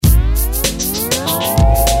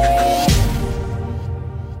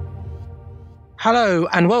Hello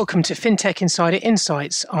and welcome to FinTech Insider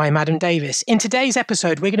Insights. I'm Adam Davis. In today's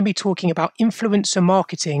episode, we're going to be talking about influencer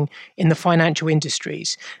marketing in the financial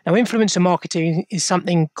industries. Now, influencer marketing is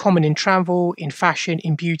something common in travel, in fashion,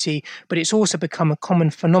 in beauty, but it's also become a common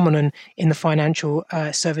phenomenon in the financial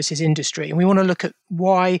services industry. And we want to look at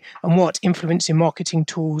why and what influencer marketing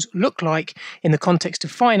tools look like in the context of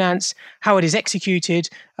finance, how it is executed,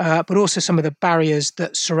 but also some of the barriers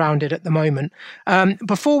that surround it at the moment.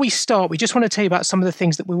 Before we start, we just want to tell you about some of the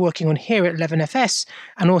things that we're working on here at 11FS,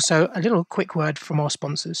 and also a little quick word from our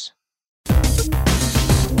sponsors.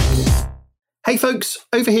 Hey folks,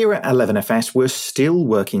 over here at 11FS, we're still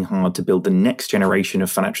working hard to build the next generation of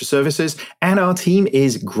financial services, and our team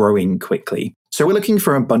is growing quickly. So we're looking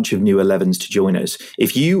for a bunch of new 11s to join us.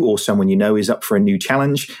 If you or someone you know is up for a new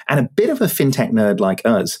challenge and a bit of a fintech nerd like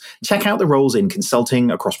us, check out the roles in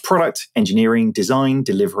consulting across product, engineering, design,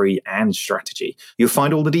 delivery, and strategy. You'll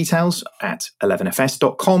find all the details at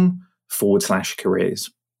 11fs.com/careers.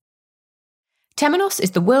 Temenos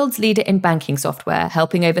is the world's leader in banking software,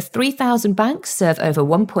 helping over 3,000 banks serve over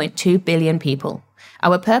 1.2 billion people.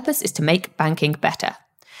 Our purpose is to make banking better.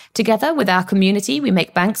 Together with our community, we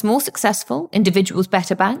make banks more successful, individuals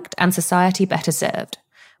better banked, and society better served.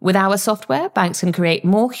 With our software, banks can create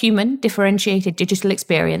more human, differentiated digital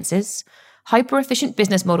experiences, hyper-efficient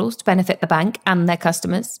business models to benefit the bank and their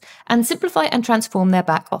customers, and simplify and transform their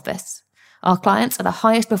back office. Our clients are the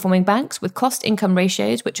highest performing banks with cost-income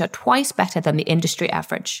ratios which are twice better than the industry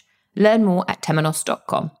average. Learn more at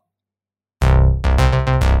temenos.com.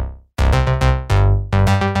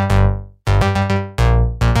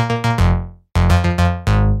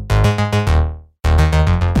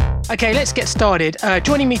 Okay, let's get started.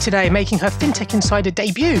 Joining me today, making her FinTech Insider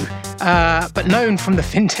debut, but known from the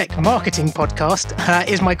FinTech Marketing Podcast,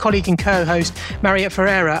 is my colleague and co-host, Mariette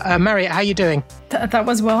Ferreira. Mariette, how are you doing? That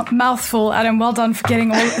was mouthful, Adam. Well done for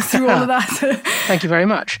getting through all of that. Thank you very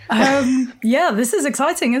much. Yeah, this is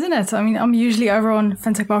exciting, isn't it? I mean, I'm usually over on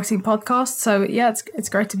FinTech Marketing Podcast, so yeah, it's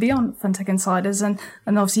great to be on FinTech Insiders and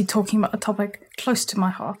obviously talking about a topic close to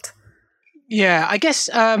my heart. Yeah, I guess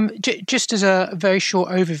just as a very short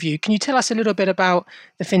overview, can you tell us a little bit about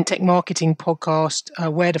the FinTech Marketing Podcast,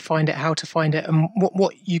 where to find it, how to find it, and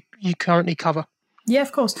what you currently cover? Yeah,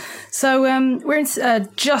 of course. So we're in,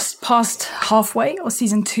 just past halfway of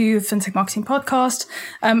season 2 of FinTech Marketing Podcast,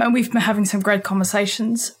 and we've been having some great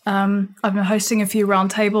conversations. I've been hosting a few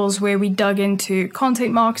roundtables where we dug into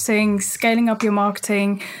content marketing, scaling up your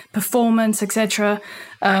marketing, performance, etc.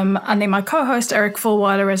 And then my co-host, Eric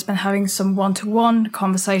Fullweiler, has been having some one-to-one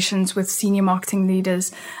conversations with senior marketing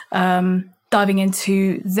leaders, diving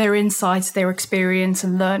into their insights, their experience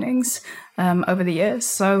and learnings over the years.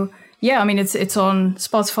 So yeah, I mean, it's on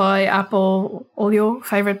Spotify, Apple, all your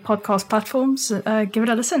favorite podcast platforms. Give it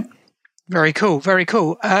a listen. Very cool, very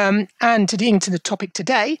cool. And to dig into the topic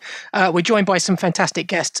today, we're joined by some fantastic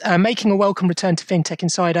guests. Making a welcome return to FinTech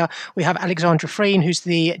Insider, we have Alexandra Freen, who's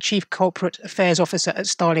the Chief Corporate Affairs Officer at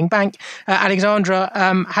Starling Bank. Alexandra,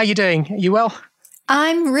 how are you doing? Are you well?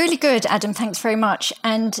 I'm really good, Adam. Thanks very much.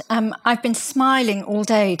 And I've been smiling all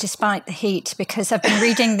day despite the heat because I've been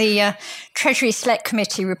reading the Treasury Select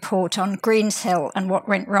Committee report on Greensill and what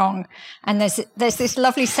went wrong. And there's this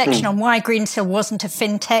lovely section on why Greensill wasn't a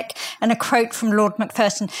fintech, and a quote from Lord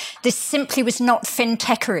Macpherson: "This simply was not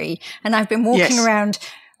finteckery." And I've been walking around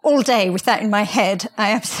all day with that in my head.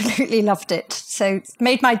 I absolutely loved it. So it's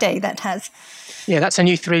made my day, that has. Yeah, that's a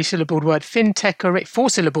new 3-syllable word. FinTech, 4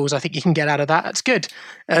 syllables, I think you can get out of that. That's good.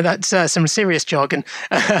 That's some serious jargon.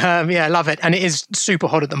 Yeah, I love it. And it is super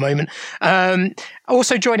hot at the moment.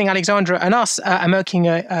 Also joining Alexandra and us, and making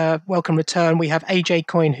a welcome return, we have AJ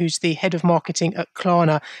Coyne, who's the Head of Marketing at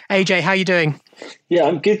Klarna. AJ, how are you doing? Yeah,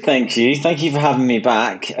 I'm good, thank you. Thank you for having me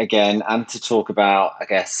back again and to talk about, I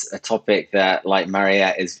guess, a topic that, like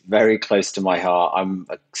Mariette, is very close to my heart. I'm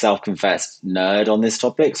a self-confessed nerd on this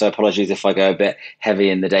topic, so apologies if I go a bit heavy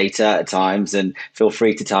in the data at times, and feel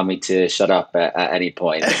free to tell me to shut up at any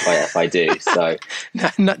point if I do. So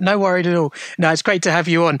no worry at all. No, it's great to have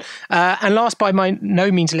you on. And last by no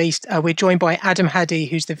means least, we're joined by Adam Haddy,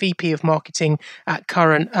 who's the VP of Marketing at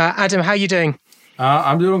Current. Adam, how are you doing?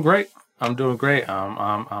 I'm doing great.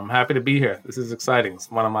 I'm happy to be here. This is exciting. It's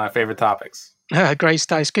one of my favorite topics. Great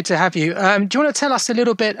stuff. It's good to have you. Do you want to tell us a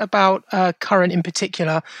little bit about Current in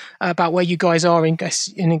particular, about where you guys are in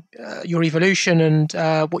your evolution and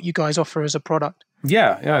what you guys offer as a product?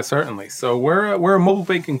 Yeah, certainly. So we're a mobile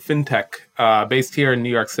banking fintech based here in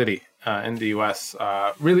New York City, in the U.S.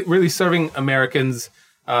 Really serving Americans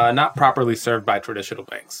not properly served by traditional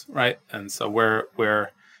banks, right? And so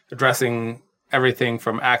we're addressing everything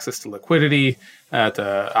from access to liquidity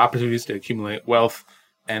to opportunities to accumulate wealth,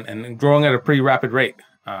 and growing at a pretty rapid rate.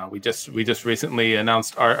 We just recently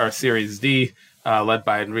announced our Series D, led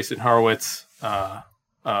by Andreessen Horowitz,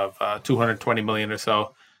 of 220 million or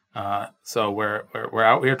so. So we're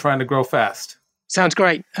out here trying to grow fast. Sounds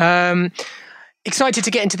great. Excited to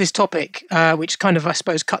get into this topic, which kind of, I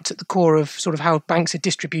suppose, cuts at the core of sort of how banks are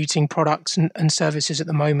distributing products and services at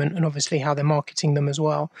the moment, and obviously how they're marketing them as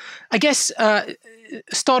well. I guess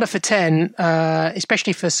starter for 10,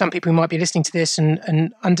 especially for some people who might be listening to this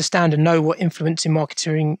and understand and know what influence in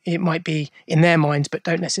marketing it might be in their minds, but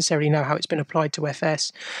don't necessarily know how it's been applied to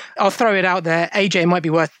FS. I'll throw it out there. AJ, it might be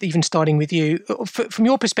worth even starting with you. From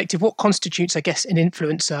your perspective, what constitutes, I guess, an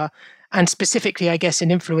influencer? And specifically, I guess, an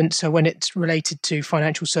influencer when it's related to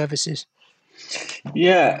financial services?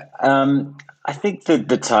 Yeah, I think that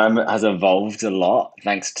the term has evolved a lot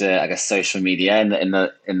thanks to, I guess, social media in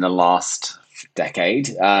the last decade.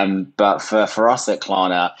 But for us at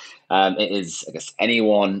Klarna, it is, I guess,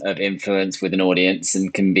 anyone of influence with an audience,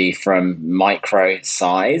 and can be from micro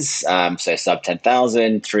size, so sub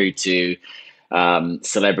 10,000, through to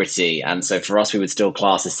celebrity. And so for us, we would still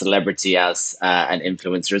class a celebrity as an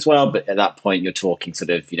influencer as well. But at that point, you're talking sort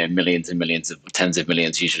of, millions and millions of, tens of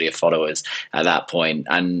millions usually of followers at that point.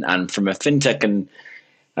 And from a fintech and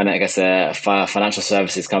I guess a financial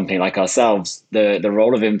services company like ourselves, the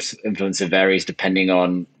role of influencer varies depending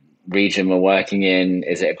on region we're working in.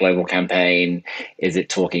 Is it a global campaign? Is it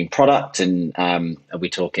talking product? And are we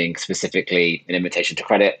talking specifically an invitation to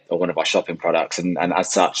credit or one of our shopping products? And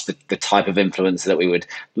as such, the type of influencer that we would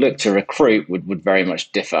look to recruit would very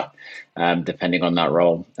much differ depending on that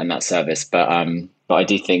role and that service. But I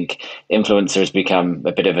do think influencer has become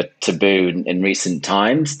a bit of a taboo in recent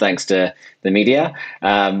times, thanks to the media.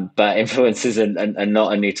 But influencers are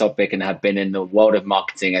not a new topic and have been in the world of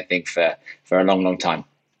marketing, I think, for a long, long time.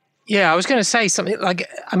 Yeah, I was going to say something like,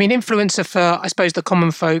 influencer for, I suppose, the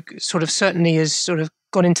common folk sort of certainly has sort of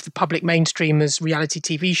gone into the public mainstream as reality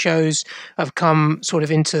TV shows have come sort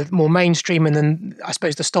of into more mainstream. And then I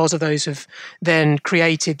suppose the stars of those have then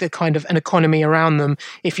created the kind of an economy around them,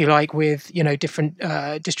 if you like, with, different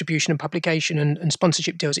distribution and publication and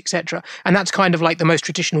sponsorship deals, etc. And that's kind of like the most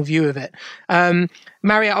traditional view of it.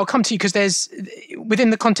 Mariette, I'll come to you because there's, within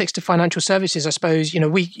the context of financial services, I suppose,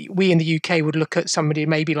 we in the UK would look at somebody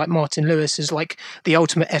maybe like Martin Lewis as like the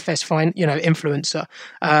ultimate FS influencer,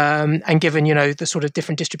 and given, the sort of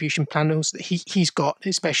different distribution panels that he's got,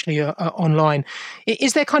 especially online.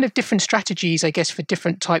 Is there kind of different strategies, I guess, for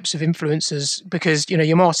different types of influencers? Because,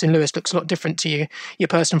 your Martin Lewis looks a lot different to your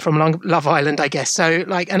person from Love Island, I guess. So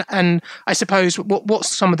and I suppose what's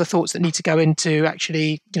some of the thoughts that need to go into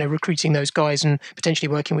actually, recruiting those guys and potentially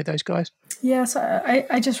working with those guys? Yeah, so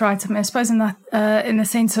I just write them, I suppose, in that in the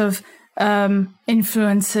sense of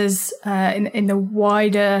influencers in the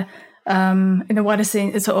wider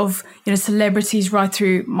sense, sort of celebrities right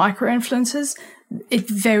through micro influencers. It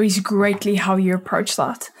varies greatly how you approach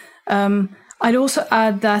that. I'd also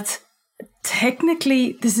add that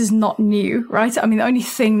technically this is not new, right? The only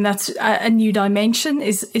thing that's a new dimension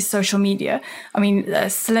is social media.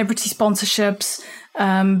 Celebrity sponsorships,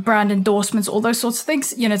 brand endorsements, all those sorts of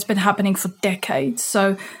things, it's been happening for decades.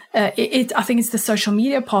 So I think it's the social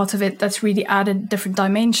media part of it that's really added different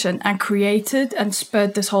dimension and created and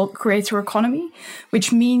spurred this whole creator economy,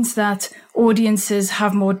 which means that audiences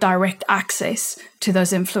have more direct access to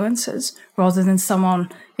those influencers rather than someone,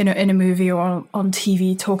 in a movie or on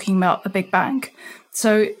TV talking about a big bank.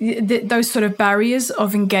 So those sort of barriers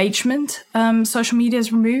of engagement, social media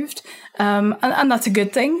has removed. And that's a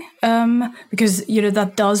good thing, because,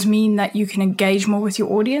 that does mean that you can engage more with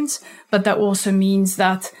your audience, but that also means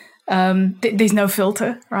that there's no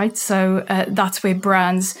filter, right? So that's where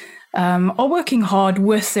brands are working hard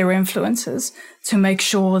with their influencers to make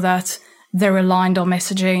sure that they're aligned on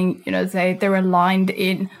messaging, they're aligned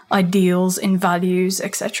in ideals, in values,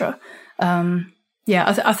 etc.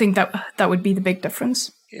 I think that would be the big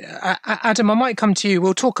difference. Yeah. Adam, I might come to you.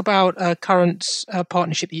 We'll talk about a current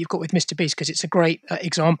partnership that you've got with Mr. Beast because it's a great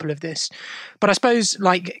example of this. But I suppose,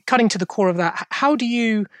 like, cutting to the core of that, how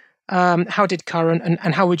did Current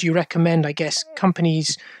and how would you recommend, I guess,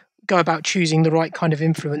 companies go about choosing the right kind of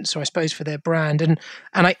influencer, I suppose, for their brand? And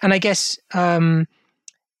I guess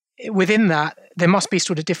within that, there must be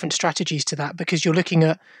sort of different strategies to that, because you're looking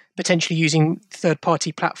at potentially using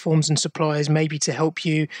third-party platforms and suppliers maybe to help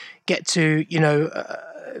you get to,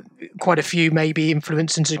 quite a few maybe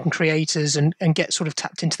influencers and creators and get sort of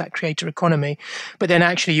tapped into that creator economy. But then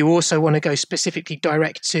actually you also want to go specifically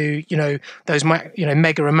direct to, those,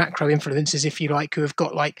 mega and macro influencers, if you like, who have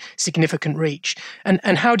got like significant reach.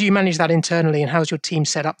 And how do you manage that internally, and how's your team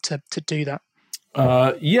set up to do that?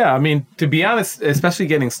 I mean, to be honest, especially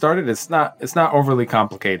getting started, it's not overly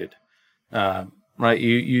complicated. Right.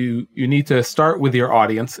 You need to start with your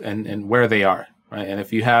audience and where they are. Right. And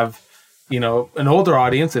if you have, an older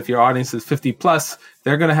audience, if your audience is 50 plus,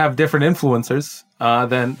 they're going to have different influencers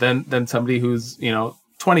than somebody who's,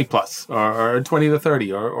 20 plus or 20 to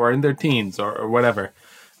 30 or in their teens or whatever.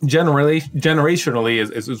 Generationally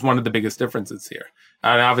is one of the biggest differences here.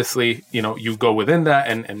 And obviously, you go within that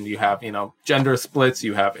and you have, gender splits,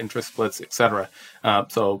 you have interest splits, etc.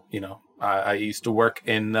 I used to work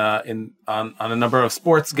on a number of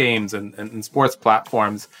sports games and sports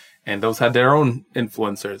platforms, and those had their own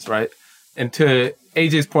influencers, right? And to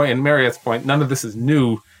AJ's point and Mariette's point, none of this is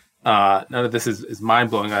new. None of this is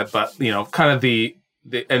mind-blowing. But, kind of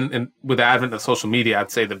and with the advent of social media, I'd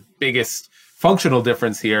say the biggest functional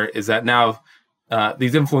difference here is that now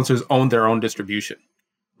these influencers own their own distribution,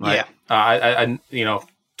 right? Yeah.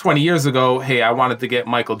 20 years ago, hey, I wanted to get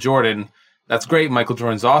Michael Jordan. That's great. Michael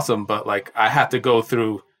Jordan's awesome, but like I had to go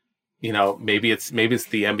through, maybe it's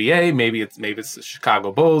the NBA, maybe it's the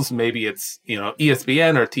Chicago Bulls, maybe it's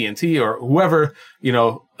ESPN or TNT or whoever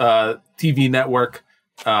TV network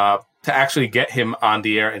to actually get him on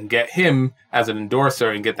the air and get him as an endorser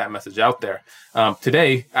and get that message out there.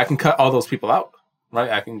 Today, I can cut all those people out, right?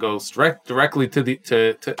 I can go directly to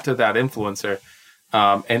that influencer,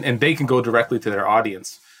 and they can go directly to their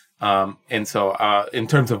audience. And so, in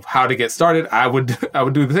terms of how to get started, I would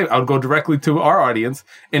do the same. I would go directly to our audience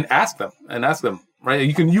and ask them, right?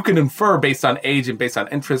 You can infer based on age and based on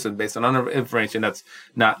interest and based on other information that's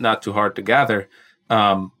not too hard to gather.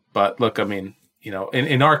 But look, I mean,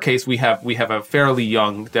 in our case, we have a fairly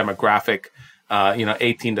young demographic,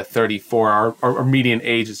 18 to 34. Our median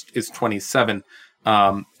age is 27.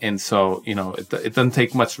 And so, it doesn't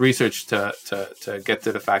take much research to get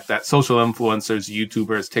to the fact that social influencers,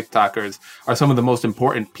 YouTubers, TikTokers are some of the most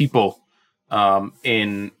important people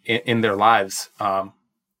in their lives.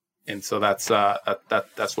 And so that's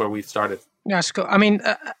where we started. Yeah, Scott. I mean,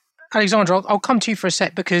 Alexandra, I'll come to you for a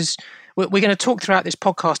sec, because we're going to talk throughout this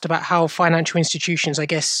podcast about how financial institutions, I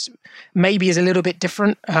guess, maybe is a little bit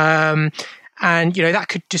different. And, that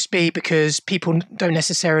could just be because people don't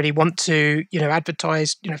necessarily want to,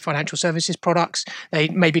 advertise, financial services products. They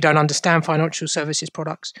maybe don't understand financial services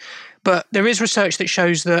products. But there is research that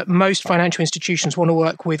shows that most financial institutions want to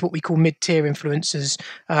work with what we call mid-tier influencers.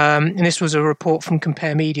 And this was a report from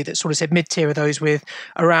Compare Media that sort of said mid-tier are those with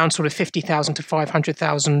around sort of 50,000 to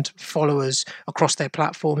 500,000 followers across their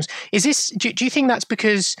platforms. Is this? Do you think that's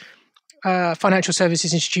because financial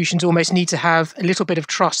services institutions almost need to have a little bit of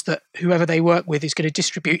trust that whoever they work with is going to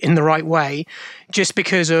distribute in the right way, just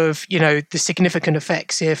because of, the significant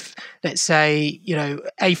effects if, let's say,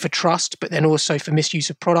 A, for trust, but then also for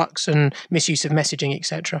misuse of products and misuse of messaging,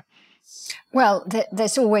 etc.? Well,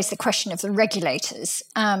 there's always the question of the regulators.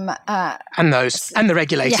 And the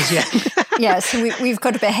regulators, yeah. Yeah, so we've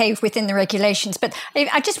got to behave within the regulations. But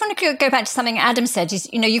I just want to go back to something Adam said, is,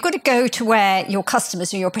 you've got to go to where your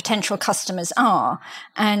customers or your potential customers are.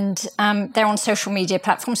 And they're on social media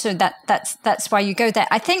platforms, so that's why you go there.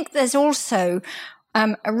 I think there's also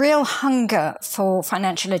a real hunger for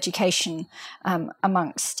financial education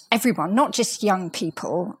amongst everyone, not just young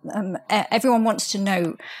people. Everyone wants to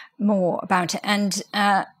know more about it. And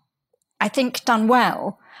I think done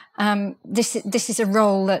well, this is a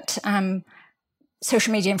role that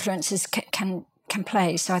social media influencers can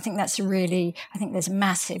play. So I think there's a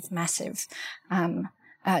massive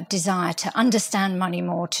desire to understand money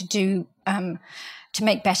more, to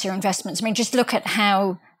make better investments. I mean, just look at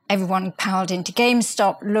how everyone piled into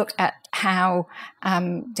GameStop. Look at how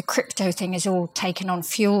the crypto thing is all taken on,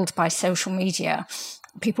 fueled by social media.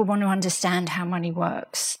 People want to understand how money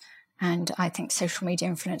works. And I think social media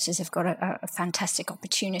influencers have got a fantastic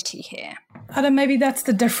opportunity here. Adam, maybe that's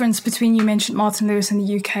the difference between, you mentioned Martin Lewis in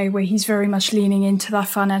the UK, where he's very much leaning into that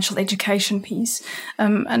financial education piece.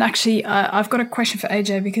 And actually, I've got a question for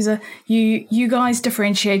AJ, because you guys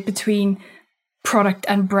differentiate between product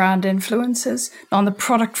and brand influencers. On the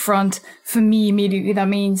product front, for me, immediately, that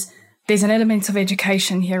means there's an element of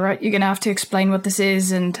education here, right? You're going to have to explain what this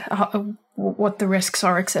is and what the risks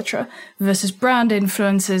are, etc. Versus brand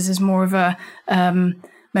influencers is more of a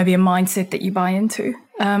maybe a mindset that you buy into.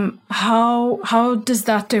 How does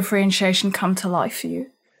that differentiation come to life for you?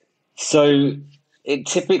 So it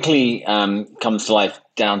typically comes to life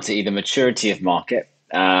down to either maturity of market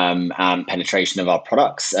and penetration of our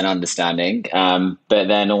products and understanding, but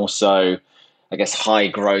then also, I guess, high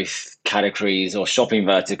growth categories or shopping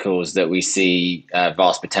verticals that we see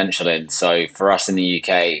vast potential in. So for us in the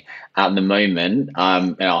UK at the moment,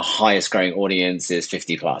 our highest growing audience is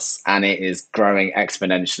 50 plus, and it is growing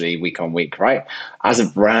exponentially week on week, right? As a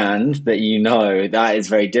brand that that is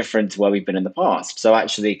very different to where we've been in the past. So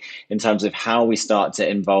actually, in terms of how we start to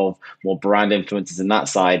involve more brand influencers in that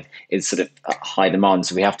side is sort of high demand.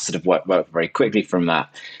 So we have to sort of work very quickly from that.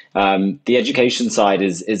 The education side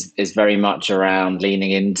is very much around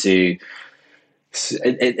leaning into.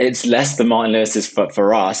 It's less than Martin Lewis's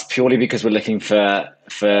for us, purely because we're looking for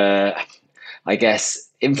I guess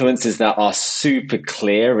influencers that are super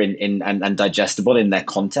clear and digestible in their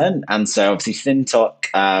content. And so obviously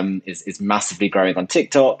FinTok is massively growing on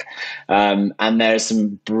TikTok, and there's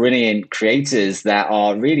some brilliant creators that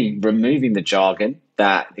are really removing the jargon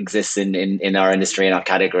that exists in our industry, in our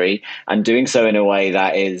category, and doing so in a way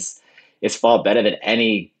that is far better than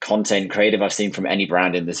any content creative I've seen from any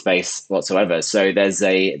brand in the space whatsoever. So there's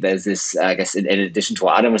this, I guess, in addition to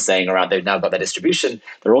what Adam was saying around they've now got their distribution,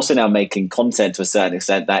 they're also now making content to a certain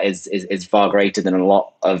extent that is far greater than a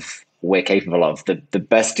lot of we're capable of. The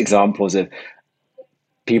best examples of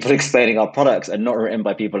people explaining our products are not written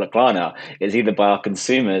by people at Klarna. It's either by our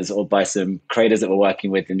consumers or by some creators that we're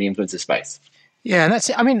working with in the influencer space. Yeah, and that's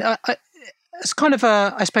it. I mean, it's kind of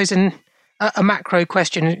I suppose, a macro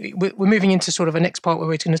question. We're moving into sort of a next part where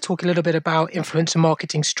we're going to talk a little bit about influencer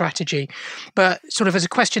marketing strategy. But sort of as a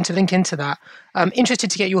question to link into that, I'm interested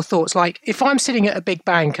to get your thoughts. Like, if I'm sitting at a big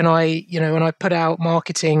bank and I put out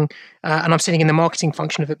marketing and I'm sitting in the marketing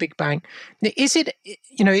function of a big bank, is it,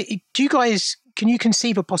 can you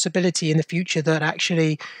conceive a possibility in the future that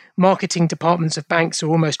actually marketing departments of banks are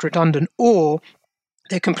almost redundant, or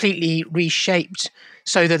they're completely reshaped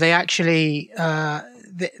so that they actually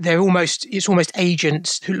it's almost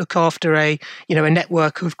agents who look after a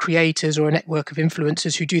network of creators or a network of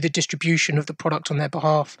influencers who do the distribution of the product on their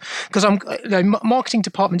behalf? Because marketing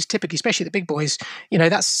departments typically, especially the big boys,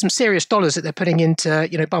 that's some serious dollars that they're putting into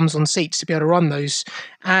bums on seats to be able to run those.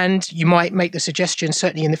 And you might make the suggestion,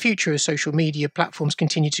 certainly in the future, as social media platforms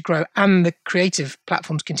continue to grow and the creative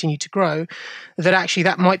platforms continue to grow, that actually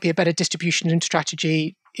that might be a better distribution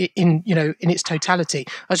strategy in its totality.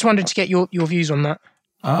 I just wanted to get your views on that.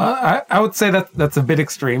 I would say that's a bit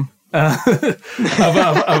extreme of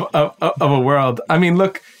a world. I mean,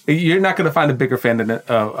 look, you're not going to find a bigger fan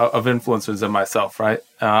of influencers than myself, right?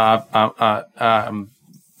 I'm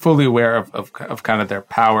fully aware of kind of their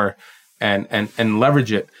power and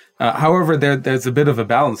leverage it. However, there's a bit of a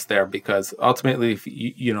balance there, because ultimately, if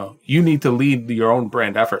you need to lead your own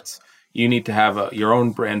brand efforts. You need to have your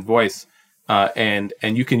own brand voice, and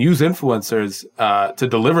you can use influencers to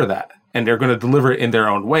deliver that. And they're going to deliver it in their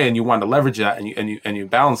own way, and you want to leverage that, and you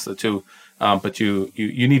balance the two. But you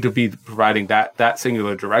need to be providing that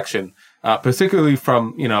singular direction, particularly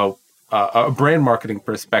from a brand marketing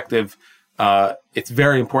perspective. It's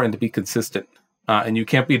very important to be consistent, and you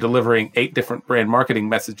can't be delivering 8 different brand marketing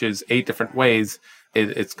messages 8 different ways.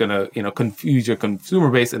 It's going to confuse your consumer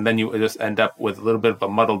base, and then you just end up with a little bit of a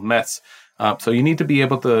muddled mess. So you need to be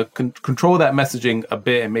able to control that messaging a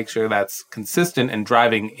bit and make sure that's consistent and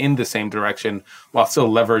driving in the same direction while still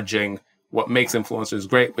leveraging what makes influencers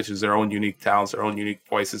great, which is their own unique talents, their own unique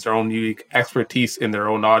voices, their own unique expertise in their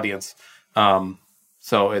own audience.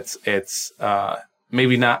 So it's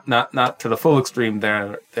maybe not to the full extreme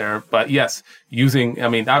there, but yes,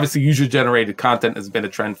 obviously user-generated content has been a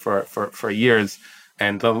trend for years,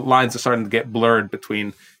 and the lines are starting to get blurred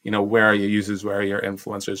between where are your users, where are your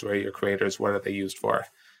influencers, where are your creators, what are they used for,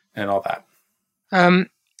 and all that.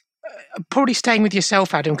 Probably staying with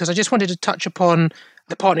yourself, Adam, because I just wanted to touch upon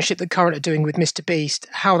the partnership that Current are doing with Mr. Beast,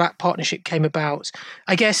 how that partnership came about.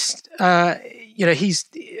 I guess, he's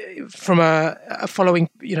from a following,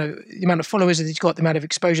 the amount of followers that he's got, the amount of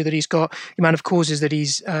exposure that he's got, the amount of causes that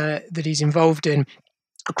he's involved in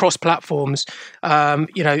across platforms,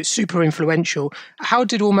 super influential. How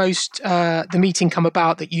did the meeting come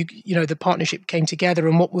about that the partnership came together,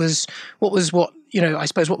 and what was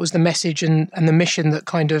the message and the mission that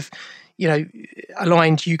kind of,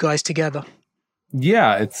 aligned you guys together?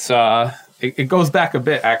 Yeah, it goes back a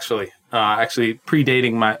bit, actually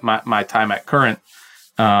predating my time at Current.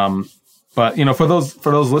 But for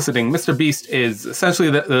those listening, Mr. Beast is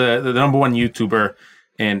essentially the number one YouTuber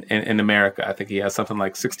in America. I think he has something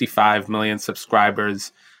like 65 million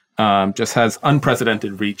subscribers, just has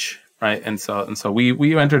unprecedented reach, right? And so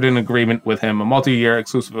we entered an agreement with him, a multi-year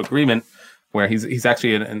exclusive agreement, where he's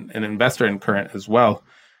actually an investor in Current as well.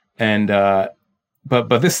 And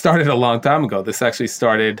But this started a long time ago. This actually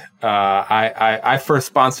started. I first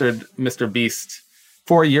sponsored Mr. Beast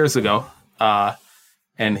 4 years ago,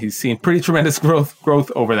 and he's seen pretty tremendous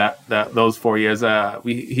growth over those 4 years.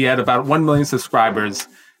 He had about 1 million subscribers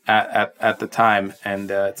at the time,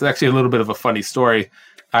 and it's actually a little bit of a funny story.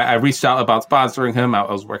 I reached out about sponsoring him. I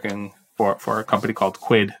was working for a company called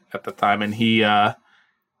Quid at the time, and I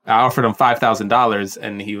offered him $5,000,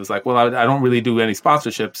 and he was like, "Well, I don't really do any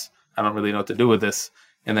sponsorships. I don't really know what to do with this."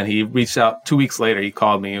 And then he reached out 2 weeks later. He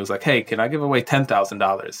called me. He was like, "Hey, can I give away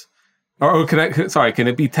 $10,000? Or can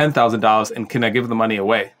it be $10,000 and can I give the money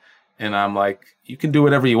away?" And I'm like, "You can do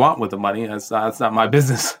whatever you want with the money. That's not my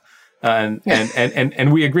business." And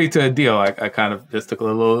we agreed to a deal. I kind of just took a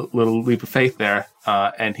little leap of faith there.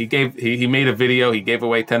 And he made a video. He gave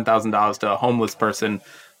away $10,000 to a homeless person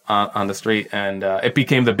on the street, and it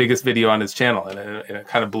became the biggest video on his channel, and it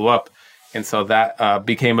kind of blew up. And so that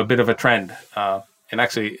became a bit of a trend, and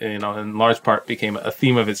actually, in large part, became a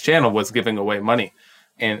theme of his channel was giving away money.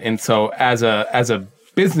 And so as a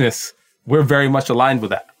business, we're very much aligned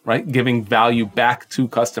with that, right? Giving value back to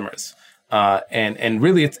customers, and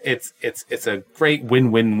really, it's a great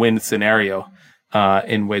win-win-win scenario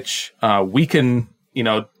in which we can,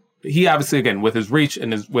 he obviously, again, with his reach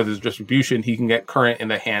and with his distribution, he can get current in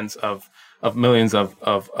the hands of millions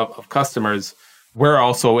of customers. We're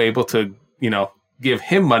also able to, give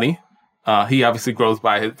him money. He obviously grows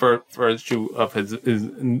by his virtue of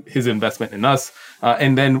his investment in us,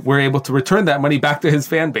 and then we're able to return that money back to his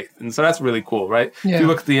fan base, and so that's really cool, right? Yeah. If you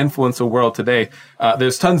look at the influencer world today,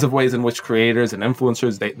 there's tons of ways in which creators and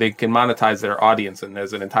influencers they can monetize their audience, and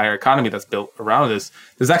there's an entire economy that's built around this.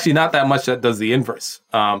 There's actually not that much that does the inverse,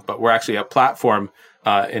 but we're actually a platform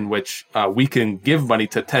in which we can give money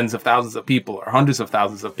to tens of thousands of people or hundreds of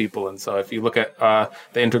thousands of people. And so if you look at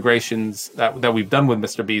the integrations that we've done with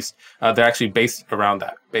Mr. Beast, they're actually based around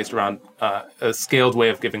a scaled way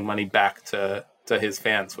of giving money back to his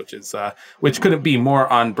fans, which couldn't be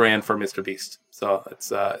more on brand for Mr. Beast. So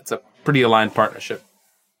it's a pretty aligned partnership.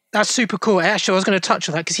 That's super cool. Actually, I was going to touch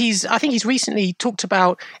on that because I think he's recently talked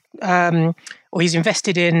about, or he's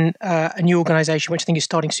invested in a new organization, which I think is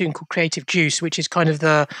starting soon, called Creative Juice, which is kind of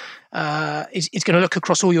it's going to look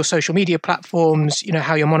across all your social media platforms,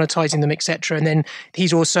 how you're monetizing them, etc. And then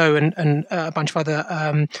he's also and a bunch of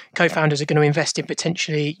other co-founders are going to invest in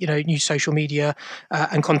potentially, new social media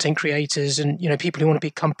and content creators and, people who want to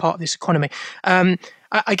become part of this economy.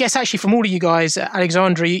 I guess actually from all of you guys,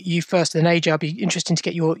 Alexandra, you first, and then AJ, I'd be interested to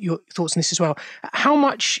get your thoughts on this as well. How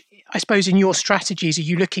much, I suppose, in your strategies are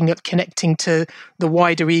you looking at connecting to the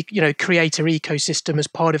wider, creator ecosystem as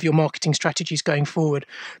part of your marketing strategies going forward?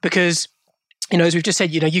 Because, as we've just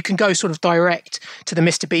said, you can go sort of direct to the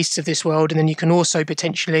Mr. Beasts of this world, and then you can also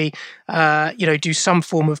potentially, do some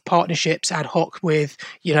form of partnerships ad hoc with,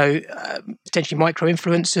 potentially micro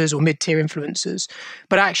influencers or mid-tier influencers.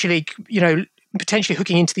 But actually, potentially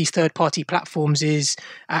hooking into these third-party platforms is,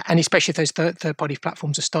 and especially if those third-party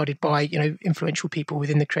platforms are started by, influential people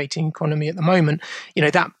within the creating economy at the moment,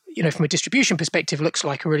 that, from a distribution perspective, looks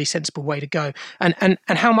like a really sensible way to go. And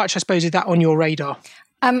how much, I suppose, is that on your radar?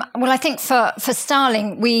 Well, I think for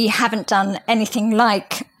Starling, we haven't done anything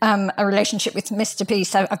like a relationship with Mr.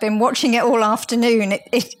 Beast. I've been watching it all afternoon.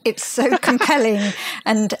 It's so compelling.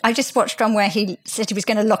 And I just watched one where he said he was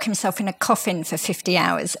going to lock himself in a coffin for 50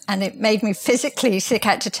 hours. And it made me physically sick.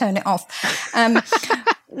 I had to turn it off.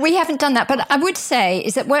 We haven't done that. But I would say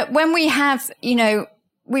is that when we have,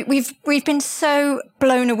 we've been so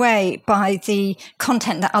blown away by the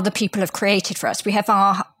content that other people have created for us. We have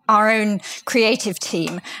our own creative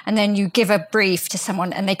team, and then you give a brief to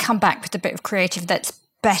someone and they come back with a bit of creative that's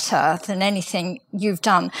better than anything you've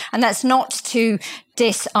done. And that's not to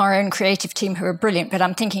diss our own creative team who are brilliant, but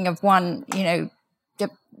I'm thinking of one, the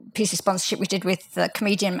piece of sponsorship we did with the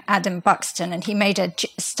comedian Adam Buxton, and he made a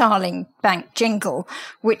Starling Bank jingle,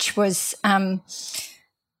 which was,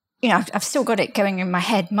 I've still got it going in my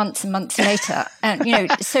head months and months later.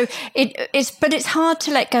 And, so but it's hard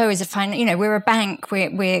to let go as a we're a bank.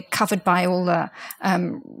 We're covered by all the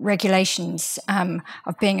regulations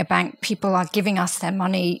of being a bank. People are giving us their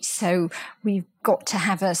money. So we've got to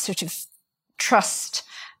have a sort of trust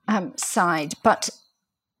side. But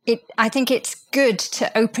I think it's good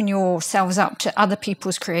to open yourselves up to other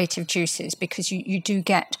people's creative juices, because you do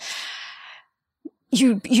get...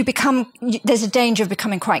 there's a danger of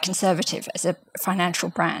becoming quite conservative as a financial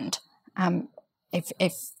brand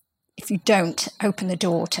if you don't open the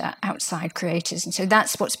door to outside creators. And so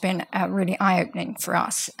that's what's been really eye-opening for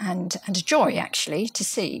us, and a joy, actually, to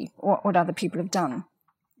see what other people have done.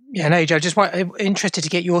 Yeah, and AJ, I'm just interested to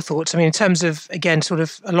get your thoughts. I mean, in terms of, again, sort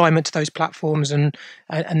of alignment to those platforms and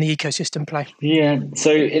the ecosystem play. Yeah,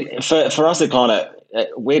 so for us at Klarna,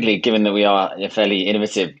 weirdly, given that we are a fairly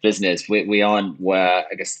innovative business, we aren't I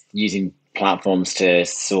guess using platforms to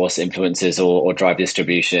source influencers or drive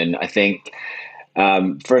distribution. I think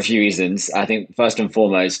for a few reasons. I think first and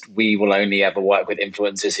foremost, we will only ever work with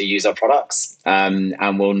influencers who use our products,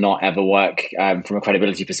 and will not ever work from a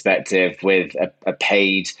credibility perspective with a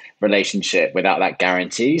paid relationship without that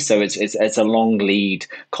guarantee. So it's a long lead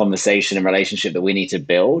conversation and relationship that we need to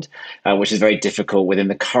build, which is very difficult within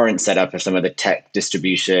the current setup of some of the tech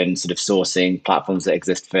distribution sort of sourcing platforms that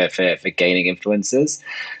exist for gaining influencers.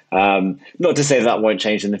 Not to say that won't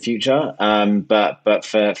change in the future, but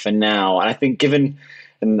for now, and I think given,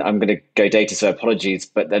 and I'm going to go data, so apologies,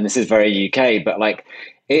 but then this is very UK, but like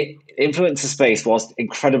influencer space, whilst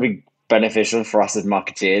incredibly beneficial for us as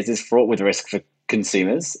marketeers, is fraught with risk for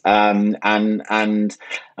consumers. And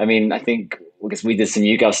I mean, I think because we did some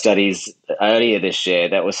YouGov studies earlier this year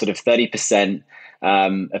that was sort of 30%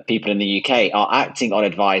 of people in the UK are acting on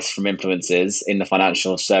advice from influencers in the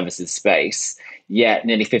financial services space. Yet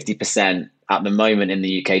nearly 50% at the moment in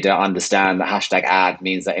the UK don't understand that hashtag ad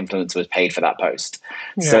means that influencer was paid for that post.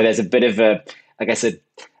 Yeah. So there's a bit of a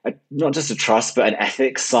not just a trust, but an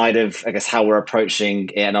ethics side of, I guess, how we're approaching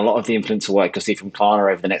it. And a lot of the influencer work you'll see from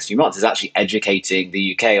Klarna over the next few months is actually educating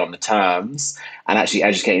the UK on the terms and actually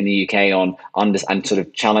educating the UK on and sort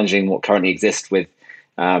of challenging what currently exists with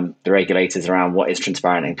the regulators around what is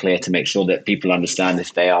transparent and clear to make sure that people understand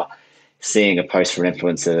if they are seeing a post from an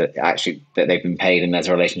influencer that they've been paid and there's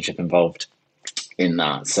a relationship involved in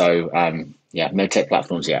that. So no tech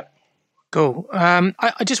platforms yet. Cool.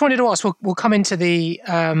 I just wanted to ask, we'll come into the,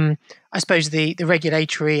 I suppose the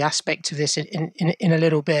regulatory aspect of this in a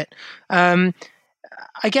little bit. I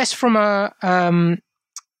guess from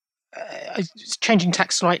changing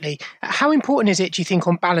tack slightly, how important is it, do you think,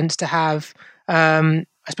 on balance to have, I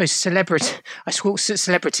suppose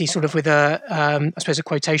celebrity sort of with a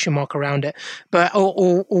quotation mark around it, but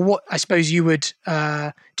or what I suppose you would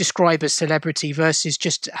describe as celebrity versus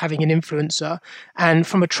just having an influencer. And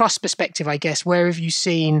from a trust perspective, I guess, where have you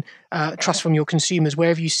seen trust from your consumers? Where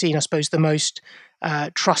have you seen, I suppose, the most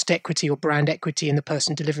trust equity or brand equity in the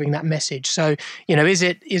person delivering that message? So, and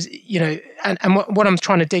what I'm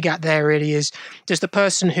trying to dig at there really is, does the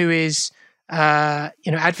person who is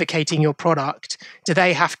advocating your product, do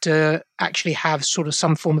they have to actually have sort of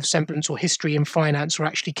some form of semblance or history in finance, or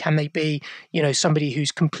actually can they be, somebody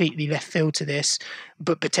who's completely left field to this,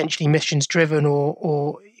 but potentially missions driven,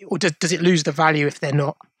 or does it lose the value if they're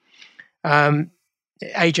not?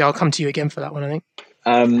 AJ, I'll come to you again for that one, I think.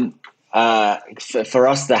 For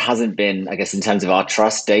us, there hasn't been, I guess, in terms of our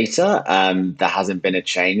trust data, there hasn't been a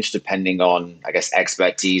change depending on, I guess,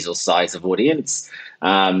 expertise or size of audience.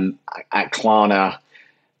 At Klarna,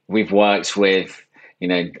 we've worked with,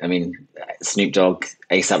 Snoop Dogg,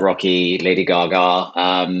 A$AP Rocky, Lady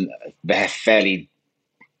Gaga. They're fairly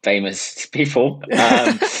famous people,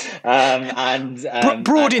 broad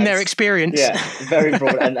in their experience. Yeah, very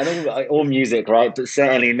broad, and all music, right? But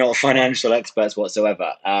certainly not financial experts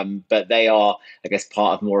whatsoever. But they are, I guess,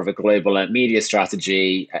 part of more of a global media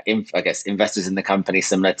strategy. I guess investors in the company,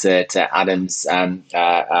 similar to Adam's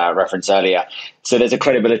reference earlier. So there's a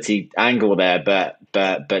credibility angle there, but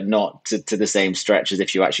not to the same stretch as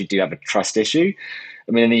if you actually do have a trust issue.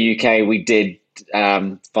 I mean, in the UK, we did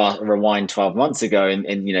rewind 12 months ago, and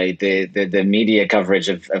the media coverage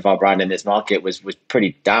of our brand in this market was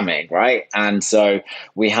pretty damning, right? And so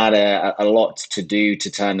we had a lot to do to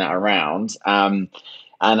turn that around. And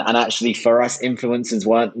actually, for us, influencers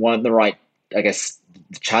weren't the right, I guess,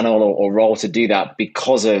 channel or role to do that,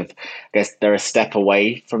 because of, I guess, they're a step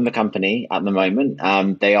away from the company at the moment.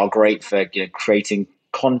 They are great for creating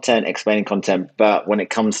content, explaining content, but when it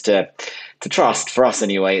comes to trust, for us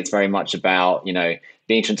anyway, it's very much about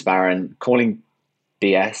being transparent, calling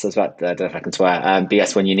BS. I don't know if I can swear.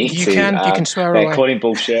 BS when you need to. You can swear away. Calling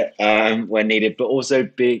bullshit when needed, but also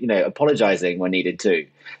be apologizing when needed too.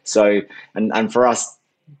 So and for us,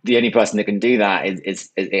 the only person that can do that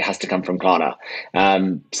is it has to come from Klarna.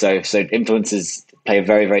 So influencers play a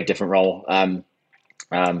very, very different role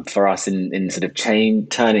for us in sort of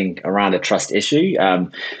turning around a trust issue.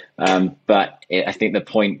 But I think the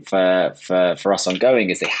point for us ongoing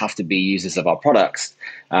is they have to be users of our products.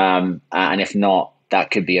 And if not, that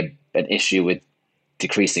could be an issue with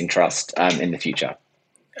decreasing trust in the future.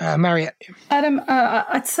 Mariette. Adam,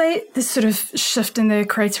 I'd say this sort of shift in the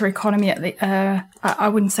creator economy, I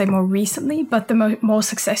wouldn't say more recently, but the more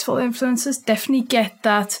successful influencers definitely get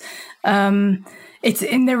that it's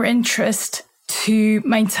in their interest to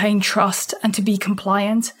maintain trust and to be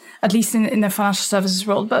compliant, at least in the financial services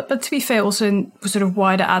world. But to be fair, also in sort of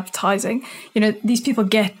wider advertising, these people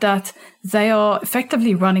get that they are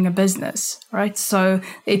effectively running a business, right? So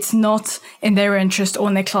it's not in their interest or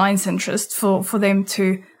in their client's interest for them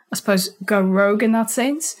to, I suppose, go rogue in that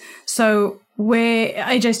sense. So where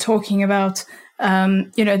AJ's talking about,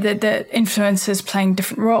 the influencers playing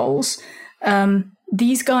different roles,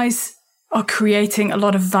 these guys are creating a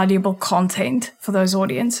lot of valuable content for those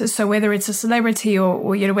audiences. So whether it's a celebrity or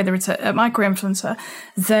whether it's a micro-influencer,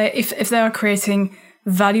 if they are creating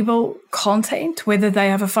valuable content, whether they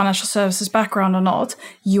have a financial services background or not,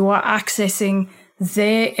 you are accessing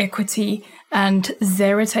their equity and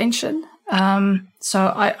their attention.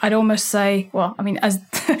 So I'd almost say, well, I mean, as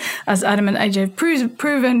Adam and AJ have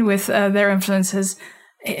proven with their influencers,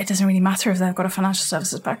 it doesn't really matter if they've got a financial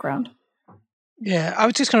services background. Yeah, I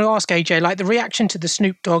was just going to ask AJ, like the reaction to the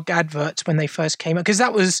Snoop Dogg adverts when they first came out, because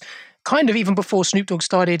that was kind of even before Snoop Dogg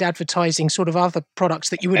started advertising sort of other products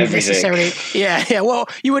that you wouldn't necessarily, well,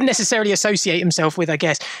 you wouldn't necessarily associate himself with, I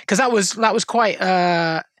guess, because that was quite,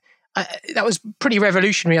 that was pretty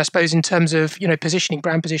revolutionary, I suppose, in terms of, positioning,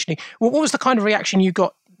 brand positioning. What was the kind of reaction you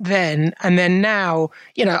got then? And then now,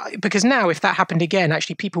 because now if that happened again,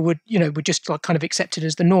 actually people would just like kind of accept it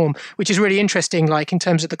as the norm, which is really interesting, like in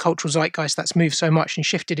terms of the cultural zeitgeist that's moved so much and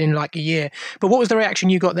shifted in like a year. But what was the reaction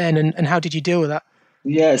you got then and how did you deal with that?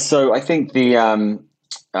 Yeah, so I think the at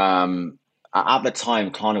the time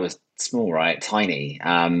Klarna was small, right? Tiny,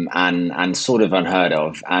 and sort of unheard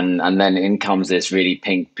of. And then in comes this really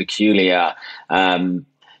pink, peculiar,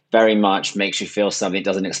 very much makes you feel something,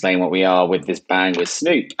 doesn't explain what we are, with this bang with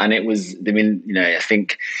Snoop. And it was, I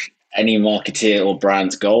think any marketeer or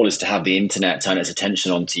brand's goal is to have the internet turn its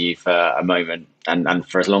attention onto you for a moment and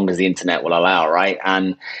for as long as the internet will allow, right?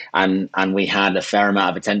 And we had a fair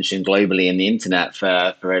amount of attention globally in the internet for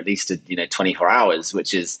at least 24 hours,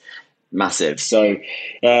 which is massive. So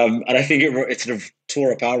and I think it sort of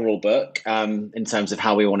tore up our rule book in terms of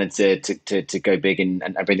how we wanted to go big and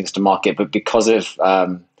bring things to market. But because of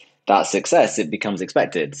that success, it becomes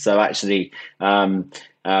expected. So actually,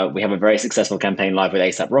 we have a very successful campaign live with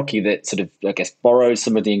ASAP Rocky that sort of, I guess, borrows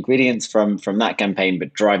some of the ingredients from that campaign,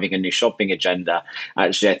 but driving a new shopping agenda.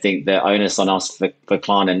 Actually, I think the onus on us for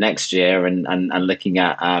Klarna next year and looking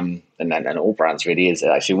at and all brands really is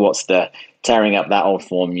actually what's the tearing up that old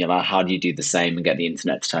formula. How do you do the same and get the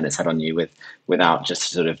internet to turn its head on you without just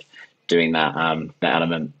sort of doing that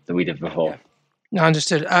element that we did before? Yeah. No,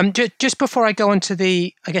 understood. Just before I go on to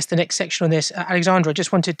the next section on this, Alexandra, I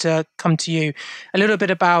just wanted to come to you a little bit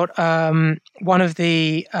about one of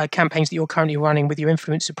the campaigns that you're currently running with your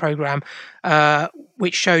influencer program,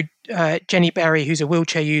 which showed Jenny Berry, who's a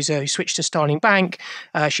wheelchair user who switched to Starling Bank.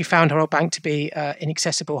 She found her old bank to be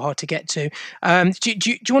inaccessible, hard to get to. Do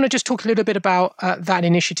you want to just talk a little bit about that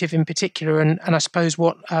initiative in particular, and I suppose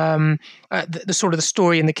what the sort of the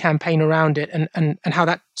story and the campaign around it, and how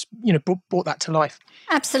that brought that to life?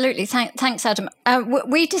 Absolutely. Thanks, Adam.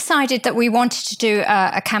 We decided that we wanted to do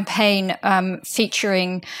a campaign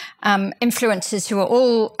featuring influencers who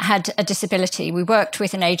all had a disability. We worked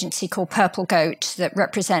with an agency called Purple Goat that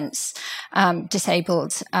represents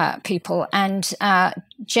disabled people. And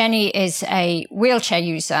Jenny is a wheelchair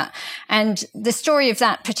user. And the story of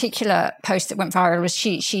that particular post that went viral was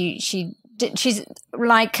she's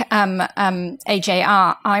like AJ,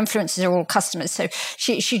 our influencers are all customers. So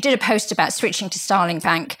she did a post about switching to Starling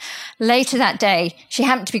Bank. Later that day, she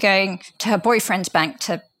happened to be going to her boyfriend's bank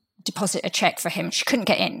to deposit a check for him. She couldn't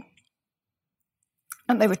get in.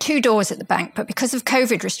 And there were 2 doors at the bank, but because of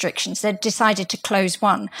COVID restrictions, they decided to close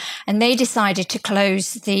one. And they decided to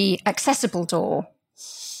close the accessible door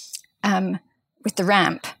with the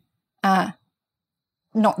ramp,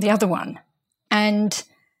 not the other one. And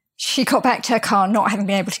she got back to her car not having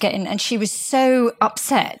been able to get in, and she was so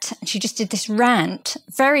upset. And she just did this rant,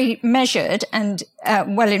 very measured and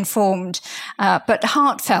well-informed, but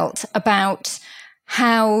heartfelt, about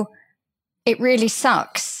how it really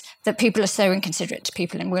sucks that people are so inconsiderate to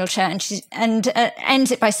people in wheelchair. And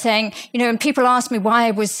ends it by saying, and people asked me why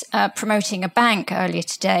I was promoting a bank earlier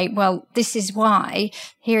today. Well, this is why.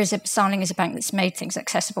 Starling is a bank that's made things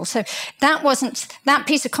accessible. So that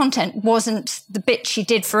piece of content wasn't the bit she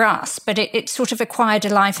did for us, but it sort of acquired a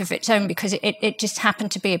life of its own because it just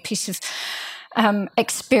happened to be a piece of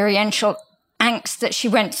experiential angst that she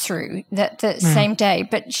went through that same day,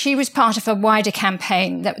 but she was part of a wider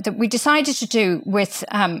campaign that we decided to do with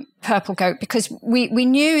Purple Goat, because we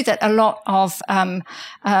knew that a lot of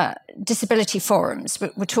disability forums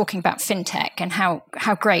were talking about fintech and how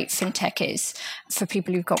great fintech is for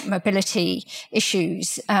people who've got mobility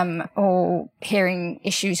issues or hearing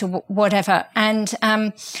issues or whatever. And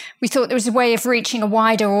we thought there was a way of reaching a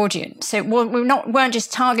wider audience. So we weren't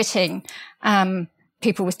just targeting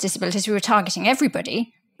people with disabilities, we were targeting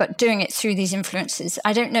everybody, but doing it through these influencers.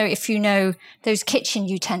 I don't know if you know those kitchen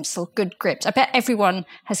utensil good grips. I bet everyone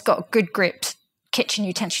has got a good grip kitchen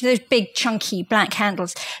utensil, those big chunky black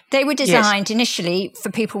handles. They were designed initially for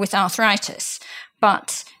people with arthritis,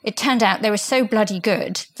 but it turned out they were so bloody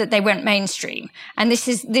good that they went mainstream. And this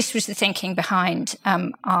was the thinking behind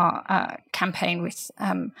our campaign with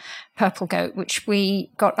Purple Goat, which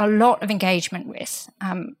we got a lot of engagement with,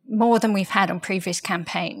 more than we've had on previous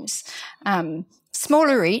campaigns.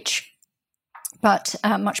 Smaller reach, but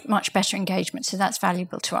much better engagement. So that's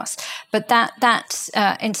valuable to us. But that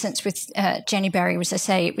instance with Jenny Berry was, as I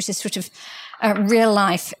say, it was a sort of a real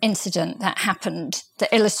life incident that happened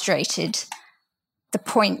that illustrated the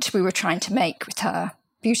point we were trying to make with her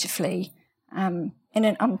beautifully in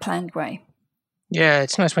an unplanned way. Yeah,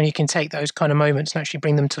 it's nice when you can take those kind of moments and actually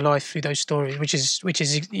bring them to life through those stories, which is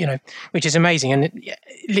amazing, and it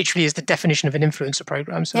literally is the definition of an influencer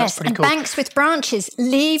program. So that's pretty cool. And banks with branches,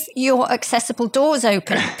 leave your accessible doors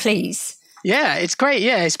open, please. Yeah, it's great.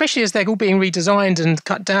 Yeah, especially as they're all being redesigned and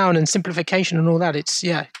cut down and simplification and all that. It's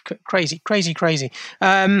crazy.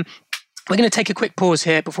 We're going to take a quick pause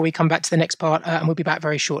here before we come back to the next part, and we'll be back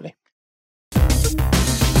very shortly.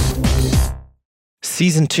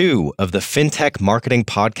 Season 2 of the FinTech Marketing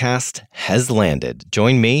Podcast has landed.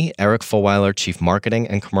 Join me, Eric Fulweiler, Chief Marketing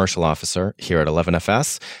and Commercial Officer here at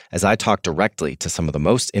 11FS, as I talk directly to some of the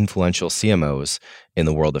most influential CMOs in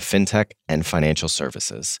the world of fintech and financial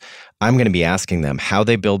services. I'm going to be asking them how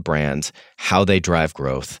they build brands, how they drive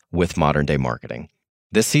growth with modern-day marketing.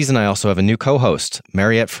 This season, I also have a new co-host,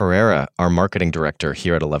 Mariette Ferreira, our marketing director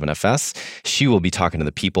here at 11FS. She will be talking to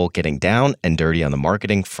the people getting down and dirty on the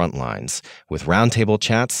marketing front lines with roundtable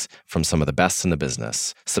chats from some of the best in the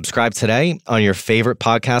business. Subscribe today on your favorite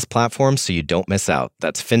podcast platform so you don't miss out.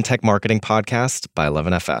 That's FinTech Marketing Podcast by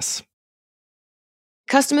 11FS.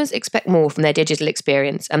 Customers expect more from their digital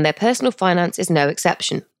experience, and their personal finance is no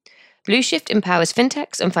exception. Blueshift empowers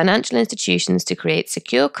fintechs and financial institutions to create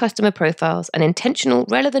secure customer profiles and intentional,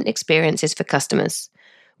 relevant experiences for customers.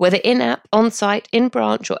 Whether in-app, on-site,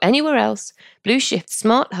 in-branch, or anywhere else, Blueshift's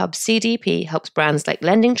Smart Hub CDP helps brands like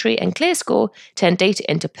LendingTree and ClearScore turn data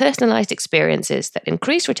into personalized experiences that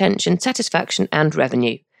increase retention, satisfaction, and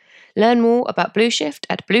revenue. Learn more about Blueshift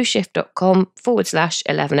at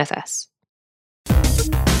blueshift.com/11FS.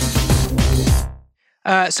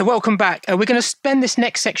 So welcome back. We're going to spend this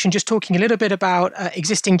next section just talking a little bit about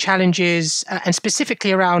existing challenges and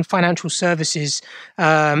specifically around financial services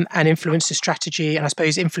and influencer strategy and I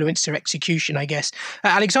suppose influencer execution, I guess.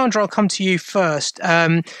 Alexandra, I'll come to you first.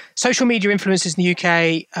 Social media influencers in the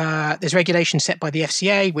UK, there's regulations set by the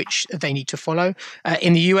FCA, which they need to follow.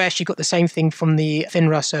 In the US, you've got the same thing from the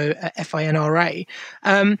FINRA, so FINRA.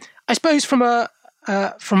 I suppose from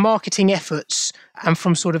marketing efforts and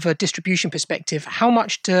from sort of a distribution perspective, how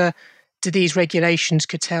much do these regulations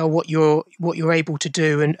curtail what you're able to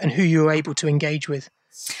do and who you're able to engage with?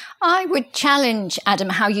 I would challenge, Adam,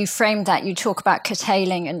 how you framed that. You talk about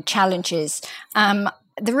curtailing and challenges.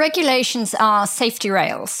 The regulations are safety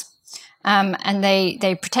rails. And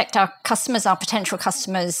they protect our customers, our potential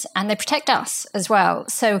customers, and they protect us as well.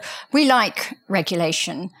 So we like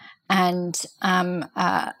regulation. And,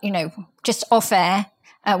 just off air,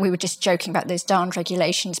 we were just joking about those darned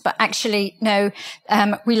regulations, but actually, no,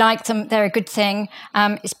 we like them. They're a good thing.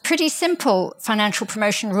 It's pretty simple financial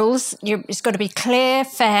promotion rules. It's got to be clear,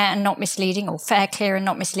 fair, and not misleading, or fair, clear, and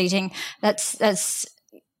not misleading. That's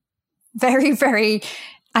very, very...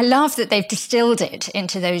 I love that they've distilled it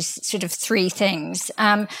into those sort of three things.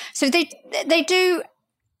 So they do...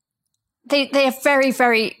 They have very,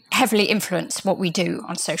 very heavily influenced what we do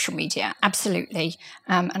on social media. Absolutely.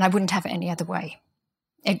 And I wouldn't have it any other way.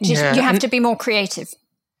 You have to be more creative.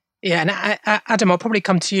 Yeah. And Adam, I'll probably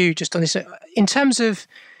come to you just on this. In terms of,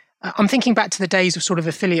 I'm thinking back to the days of sort of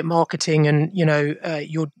affiliate marketing and, your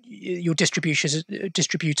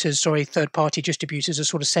third-party distributors are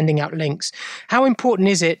sort of sending out links. How important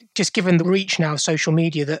is it, just given the reach now of social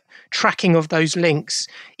media, that tracking of those links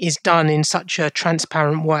is done in such a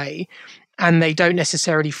transparent way? and they don't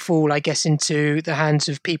necessarily fall, I guess, into the hands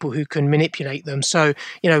of people who can manipulate them. So,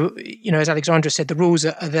 as Alexandra said, the rules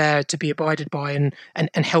are there to be abided by and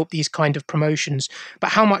help these kind of promotions. But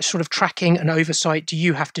how much sort of tracking and oversight do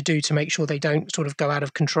you have to do to make sure they don't sort of go out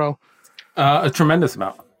of control? A tremendous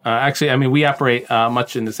amount. Actually, I mean, we operate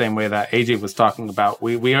much in the same way that AJ was talking about.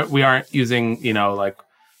 We aren't using,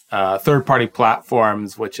 third-party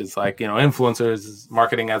platforms, which is like, influencers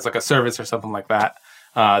marketing as like a service or something like that.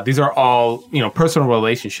 These are all, personal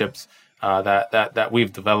relationships that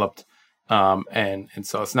we've developed. And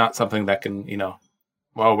so it's not something that can,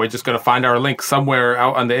 we're just going to find our link somewhere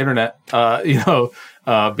out on the internet,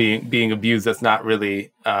 being abused. That's not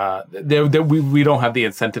really, we don't have the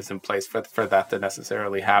incentives in place for that to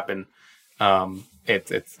necessarily happen.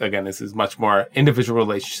 It's again, this is much more individual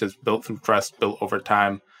relationships built through trust, built over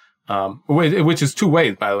time. Which is two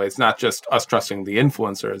ways, by the way. It's not just us trusting the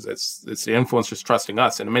influencers. It's the influencers trusting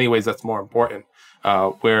us. And in many ways, that's more important.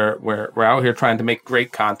 We're out here trying to make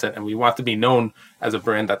great content, and we want to be known as a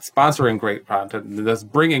brand that's sponsoring great content, and that's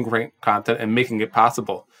bringing great content and making it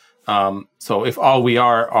possible. So if all we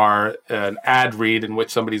are an ad read in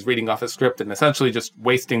which somebody's reading off a script and essentially just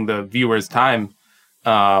wasting the viewer's time,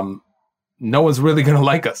 no one's really going to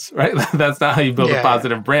like us, right? That's not how you build a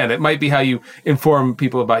positive brand. It might be how you inform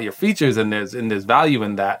people about your features, and there's value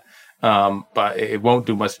in that. But it won't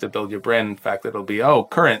do much to build your brand. In fact, it'll be,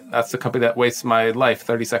 Current, that's the company that wastes my life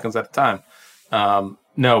 30 seconds at a time.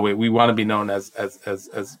 No, we want to be known as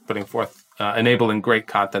putting forth, enabling great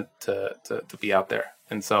content to be out there.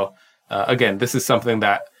 And so, again, this is something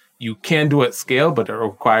that you can do at scale, but it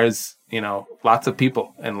requires, lots of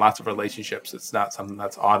people and lots of relationships. It's not something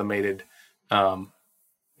that's automated.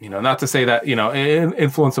 Not to say that,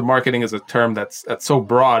 influencer marketing is a term that's so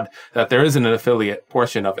broad that there isn't an affiliate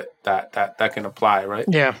portion of it that can apply, right?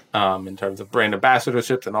 Yeah. In terms of brand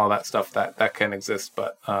ambassadorships and all that stuff that can exist.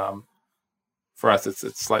 But for us,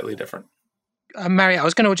 it's slightly different. Mary, I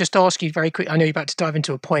was going to just ask you very quick. I know you're about to dive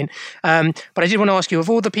into a point, but I did want to ask you, of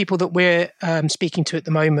all the people that we're speaking to at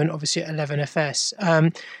the moment, obviously at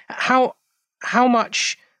 11FS, how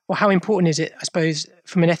much or how important is it, I suppose,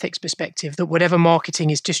 from an ethics perspective, that whatever marketing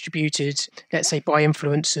is distributed, let's say by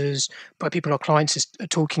influencers, by people our clients are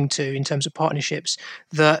talking to in terms of partnerships,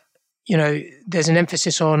 that, there's an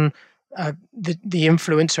emphasis on the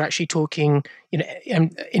influencer actually talking, in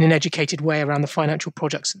an educated way around the financial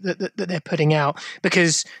products that they're putting out,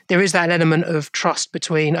 because there is that element of trust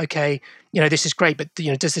between, okay, this is great, but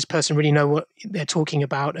does this person really know what they're talking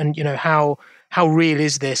about, and how real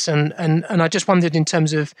is this? And I just wondered, in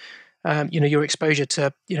terms of your exposure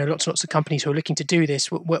to lots and lots of companies who are looking to do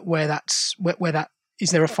this, where that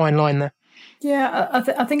is there a fine line there? Yeah,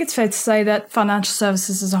 I think it's fair to say that financial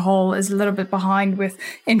services as a whole is a little bit behind with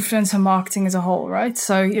influencer marketing as a whole, right?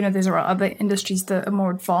 So, there's other industries that are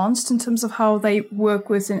more advanced in terms of how they work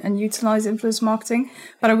with and utilize influencer marketing.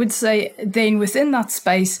 But I would say then within that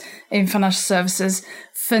space in financial services,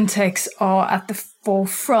 fintechs are at the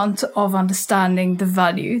forefront of understanding the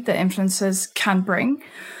value that influencers can bring.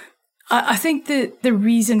 I think that the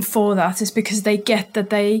reason for that is because they get that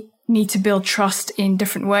they need to build trust in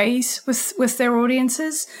different ways with their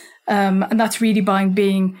audiences. And that's really by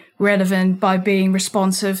being relevant, by being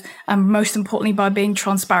responsive, and most importantly, by being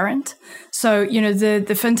transparent. So, the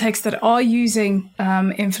fintechs that are using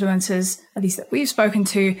influencers, at least that we've spoken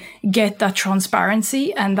to, get that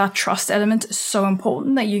transparency, and that trust element is so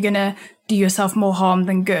important that you're going to do yourself more harm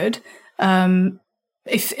than good.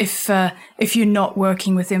 If you're not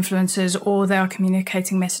working with influencers, or they are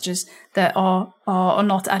communicating messages that are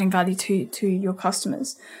not adding value to your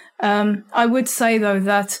customers. I would say though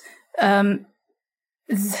that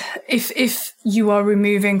if you are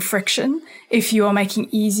removing friction, if you are making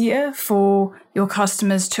easier for your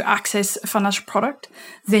customers to access a financial product,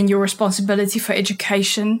 then your responsibility for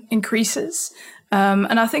education increases.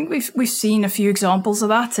 And I think we've seen a few examples of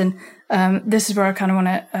that. And this is where I kind of want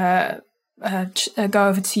to go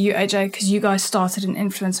over to you, AJ, because you guys started an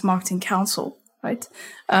influencer marketing council, right?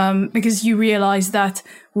 Because you realize that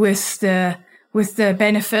with the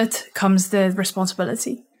benefit comes the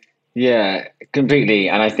responsibility. Yeah, completely.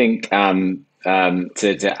 And I think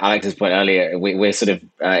to Alex's point earlier, we're sort of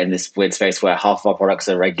in this weird space where half of our products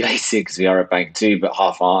are regulated because we are a bank too, but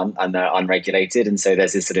half aren't, and they're unregulated. And so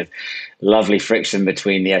there's this sort of lovely friction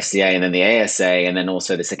between the FCA and then the ASA, and then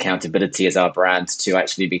also this accountability as our brand to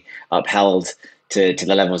actually be upheld to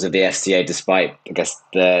the levels of the FCA, despite, I guess,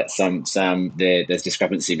 there's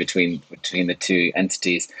discrepancy between the two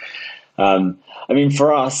entities. I mean,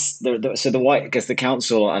 for us, the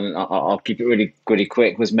council, and I'll keep it really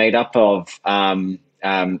quick, was made up of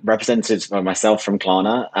representatives of myself from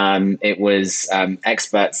Klarna. It was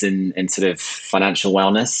experts in sort of financial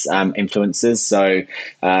wellness, influencers. So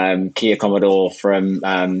Kia Commodore from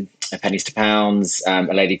Pennies to Pounds, a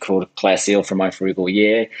lady called Claire Seal from My Frugal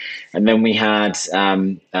Year. And then we had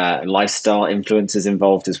lifestyle influencers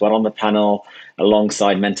involved as well on the panel,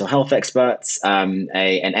 alongside mental health experts, an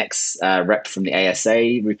ex-rep from the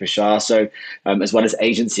ASA, Rupa Shah, so as well as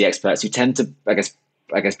agency experts who tend to, I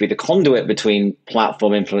guess, be the conduit between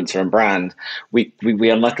platform, influencer, and brand. We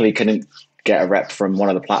unluckily couldn't get a rep from one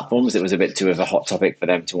of the platforms. It was a bit too of a hot topic for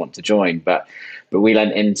them to want to join, but we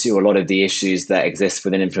lent into a lot of the issues that exist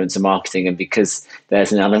within influencer marketing, and because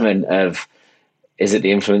there's an element of, is it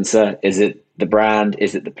the influencer? Is it the brand?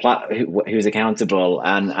 Is it the who's accountable?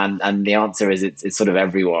 And the answer is it's sort of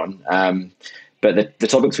everyone. But the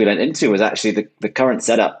topics we went into was actually the current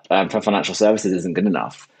setup for financial services isn't good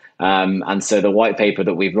enough. And so the white paper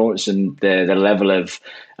that we've launched and the level of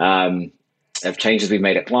changes we've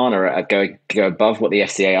made at Klarna go above what the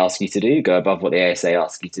FCA asks you to do, go above what the ASA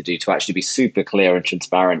asks you to do, to actually be super clear and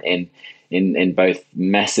transparent in both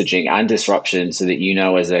messaging and disruption, so that you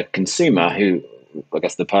know as a consumer, who I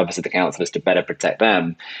guess the purpose of the council is to better protect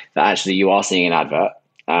them, that actually you are seeing an advert.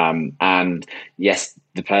 And yes,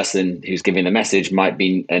 the person who's giving the message might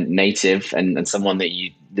be a native and someone that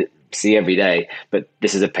you see every day, but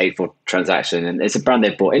this is a paid for transaction and it's a brand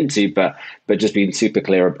they've bought into, but just being super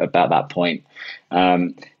clear about that point.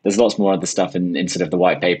 There's lots more other stuff in sort of the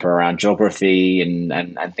white paper around geography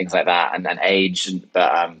and things like that, and age.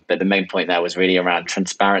 But the main point there was really around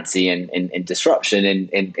transparency and in disruption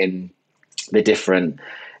in the different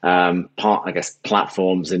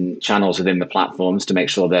platforms and channels within the platforms, to make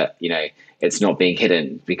sure that, it's not being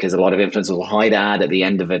hidden, because a lot of influencers will hide ad at the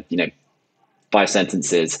end of 5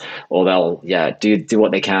 sentences, or they'll do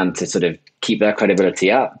what they can to sort of keep their credibility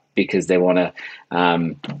up, because they want to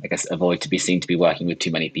avoid to be seen to be working with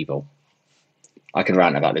too many people. I could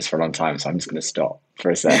rant about this for a long time, so I'm just going to stop for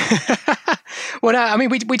a second. Well, no, I mean,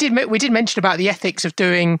 we did mention about the ethics of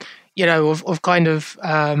doing, of kind of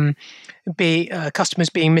customers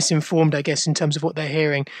being misinformed, I guess, in terms of what they're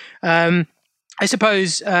hearing. I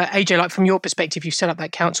suppose, AJ, like from your perspective, you've set up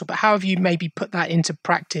that council, but how have you maybe put that into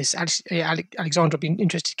practice? Alexandra, I'd be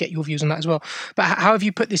interested to get your views on that as well. But how have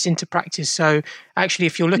you put this into practice? So actually,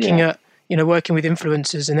 if you're looking at, working with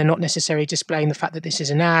influencers and they're not necessarily displaying the fact that this is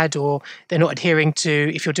an ad, or they're not adhering to,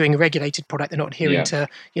 if you're doing a regulated product, they're not adhering to,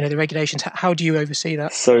 the regulations. How do you oversee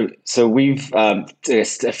that? So we've,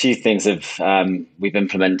 just a few things we've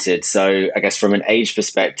implemented. So I guess from an age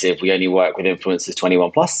perspective, we only work with influencers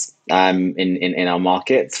 21 plus. In our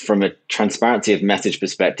markets. From a transparency of message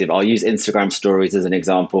perspective, I'll use Instagram stories as an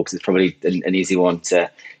example, because it's probably an easy one to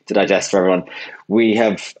digest for everyone. We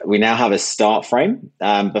now have a start frame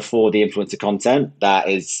before the influencer content that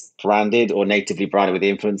is branded or natively branded with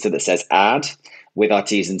the influencer that says ad with our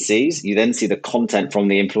T's and C's. You then see the content from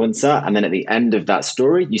the influencer, and then at the end of that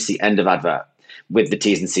story, you see end of advert with the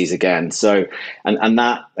T's and C's again. So, and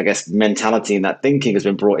that, I guess, mentality and that thinking has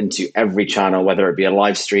been brought into every channel, whether it be a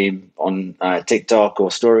live stream on TikTok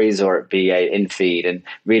or stories, or it be a in-feed. And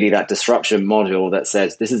really that disruption module that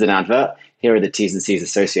says, this is an advert, here are the T's and C's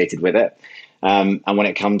associated with it. And when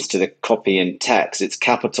it comes to the copy and text, it's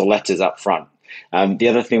capital letters up front. The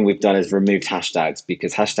other thing we've done is removed hashtags,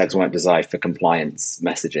 because hashtags weren't designed for compliance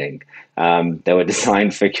messaging. They were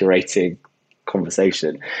designed for curating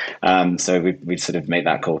conversation. So we sort of made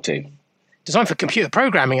that call too. Designed for computer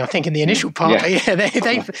programming, I think, in the initial part. Yeah,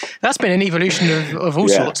 that's been an evolution of all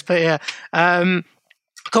sorts. But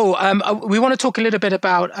cool. We want to talk a little bit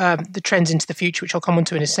about the trends into the future, which I'll come on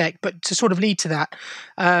to in a sec. But to sort of lead to that,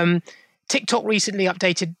 TikTok recently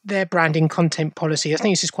updated their branding content policy. I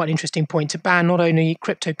think this is quite an interesting point, to ban not only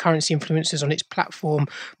cryptocurrency influencers on its platform,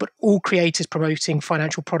 but all creators promoting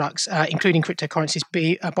financial products, including cryptocurrencies,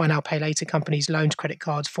 buy now, pay later companies, loans, credit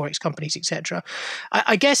cards, forex companies, etc.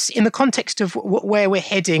 I guess in the context of where we're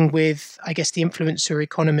heading with, I guess, the influencer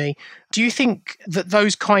economy, do you think that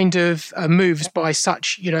those kind of moves by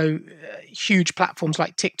such, huge platforms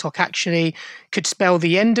like TikTok actually could spell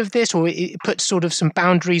the end of this, or it puts sort of some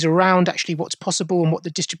boundaries around actually what's possible and what the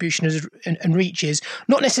distribution is and reach is?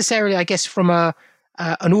 Not necessarily, I guess, from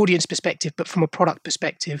an audience perspective, but from a product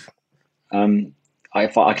perspective. I'm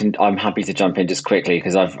happy to jump in just quickly,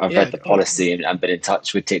 because I've read the policy and been in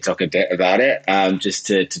touch with TikTok a bit about it, just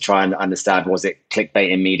to try and understand, was it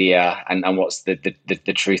clickbait in media, and what's the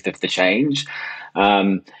truth of the change.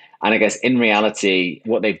 And I guess in reality,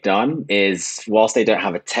 what they've done is, whilst they don't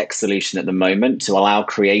have a tech solution at the moment to allow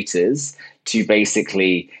creators to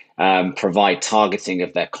basically provide targeting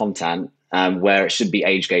of their content where it should be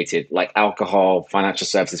age gated, like alcohol, financial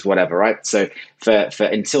services, whatever, right? So for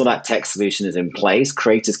until that tech solution is in place,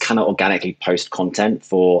 creators cannot organically post content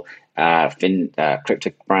for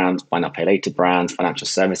crypto brands, buy now pay later brands, financial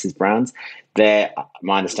services brands.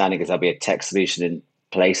 My understanding is there'll be a tech solution in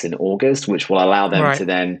place in August, which will allow them to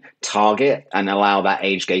then target and allow that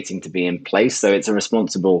age gating to be in place. So it's a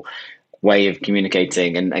responsible way of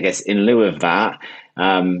communicating. And I guess in lieu of that,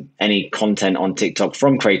 any content on TikTok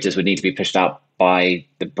from creators would need to be pushed out by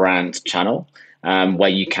the brand channel, where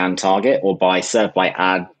you can target, or served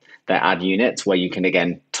by their ad units, where you can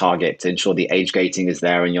again target to ensure the age gating is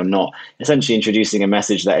there and you're not essentially introducing a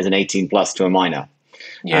message that is an 18 plus to a minor.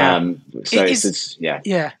 Yeah.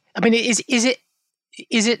 Yeah. I mean,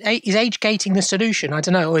 is age gating the solution? I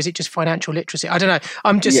don't know, or is it just financial literacy? I don't know.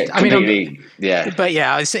 But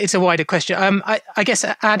yeah, it's a wider question. I guess,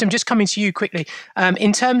 Adam, just coming to you quickly,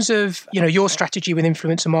 in terms of your strategy with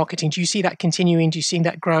influencer marketing, do you see that continuing? Do you see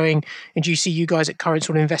that growing? And do you see you guys at Current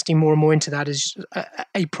sort of investing more and more into that as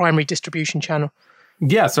a primary distribution channel?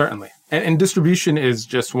 Yeah, certainly. And distribution is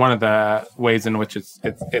just one of the ways in which it's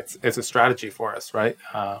a strategy for us, right?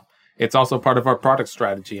 It's also part of our product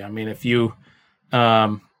strategy. I mean, if you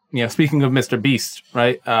speaking of Mr. Beast,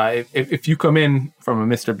 right? If you come in from a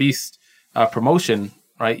Mr. Beast promotion,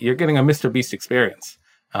 right, you're getting a Mr. Beast experience.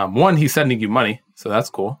 One, he's sending you money, so that's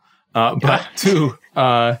cool. But two,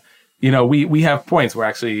 we have points. We're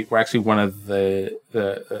actually one of the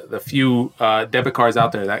few debit cards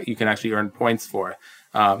out there that you can actually earn points for.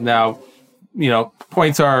 Now,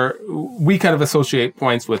 points we kind of associate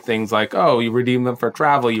points with things like, oh, you redeem them for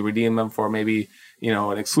travel, you redeem them for maybe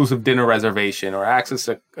an exclusive dinner reservation or access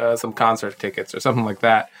to some concert tickets or something like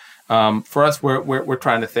that. For us, we're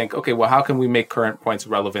trying to think, okay, well, how can we make current points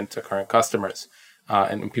relevant to current customers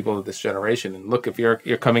and people of this generation? And look, if you're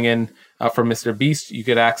coming in from Mr. Beast, you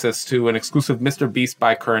get access to an exclusive Mr. Beast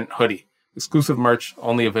by Current hoodie, exclusive merch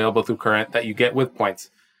only available through Current that you get with points.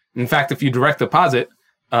 In fact, if you direct deposit,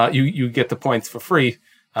 you get the points for free.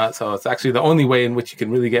 So it's actually the only way in which you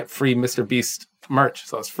can really get free Mr. Beast merch.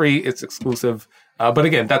 So it's free, it's exclusive. But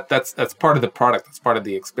again, that's part of the product. That's part of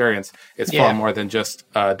the experience. It's far more than just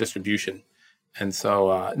distribution. And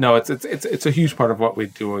so, no, it's a huge part of what we're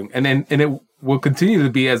doing, and it will continue to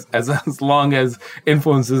be as long as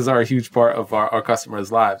influences are a huge part of our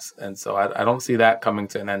customers' lives. And so, I don't see that coming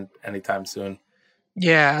to an end anytime soon.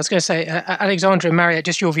 Yeah, I was going to say, Alexandra and Mariette,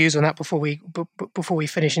 just your views on that before we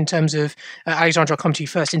finish. In terms of Alexandra, I'll come to you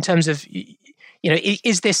first. In terms of,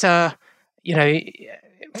 is this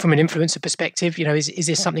from an influencer perspective, is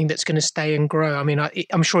this something that's going to stay and grow? I mean,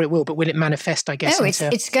 I'm sure it will, but will it manifest, I guess? No,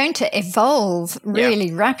 it's going to evolve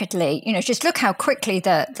really rapidly. Just look how quickly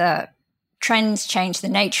the trends change, the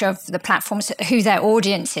nature of the platforms, who their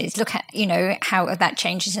audience is. Look at, how that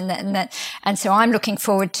changes. And so I'm looking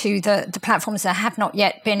forward to the platforms that have not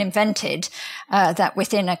yet been invented, that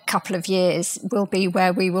within a couple of years will be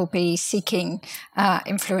where we will be seeking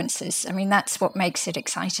influencers. I mean, that's what makes it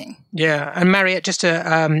exciting. Yeah. And Mariette, just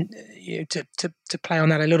to play on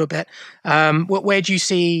that a little bit, where do you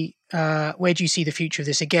see the future of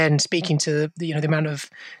this? Again, speaking to the amount of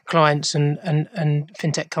clients and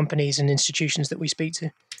fintech companies and institutions that we speak to.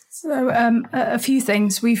 So a few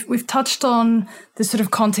things. We've touched on the sort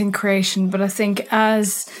of content creation, but I think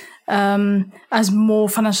as more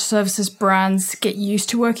financial services brands get used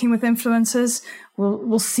to working with influencers,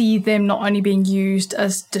 we'll see them not only being used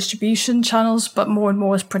as distribution channels, but more and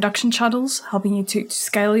more as production channels, helping you to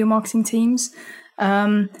scale your marketing teams.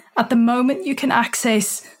 At the moment, you can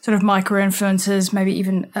access sort of micro influencers, maybe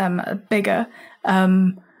even bigger,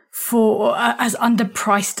 for as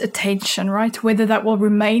underpriced attention, right? Whether that will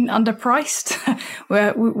remain underpriced,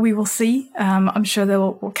 where we will see. I'm sure they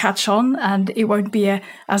will catch on, and it won't be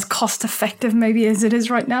as cost effective maybe as it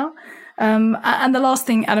is right now. And the last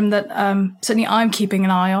thing, Adam, that certainly I'm keeping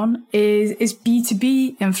an eye on is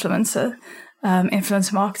B2B influencer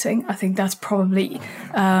marketing. I think that's probably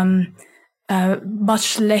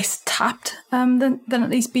much less tapped than at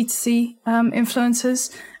least B2C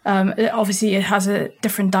influencers. Obviously, it has a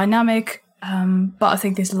different dynamic, but I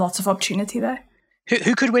think there's lots of opportunity there.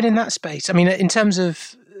 Who could win in that space? I mean, in terms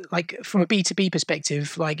of like from a B2B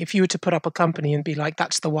perspective, like if you were to put up a company and be like,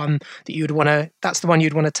 that's the one you'd want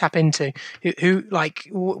to tap into.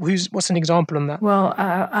 What's an example on that? Well,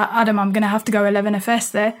 Adam, I'm going to have to go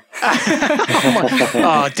 11FS there.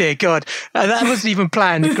 Oh dear God, that wasn't even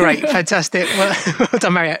planned. Great, fantastic. Well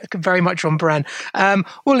done, Mariette. Very much on brand.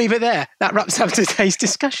 We'll leave it there. That wraps up today's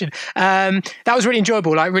discussion. That was really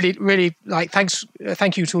enjoyable. Like really, really, like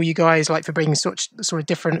thank you to all you guys, like for bringing such sort of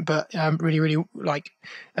different, but really, really like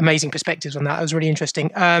amazing perspectives on that. That was really interesting.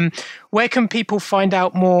 Where can people find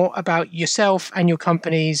out more about yourself and your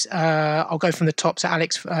companies? I'll go from the top. So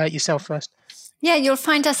Alex, yourself first. Yeah, you'll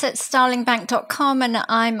find us at starlingbank.com, and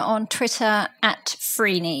I'm on Twitter at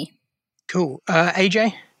Freeney. Cool.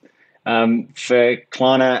 AJ? For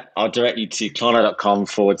Klarna, I'll direct you to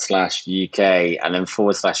klarna.com/UK and then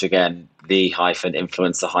 /, again,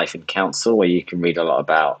 the-influencer-council, where you can read a lot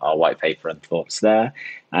about our white paper and thoughts there.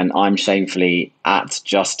 And I'm shamefully at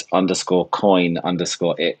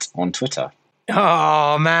just_coin_it on Twitter.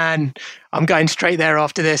 Oh, man. I'm going straight there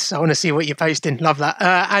after this. I want to see what you're posting. Love that.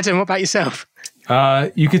 Adam, what about yourself?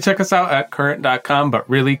 You can check us out at current.com, but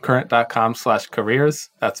really current.com/careers.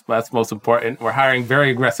 That's most important. We're hiring very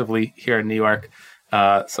aggressively here in New York.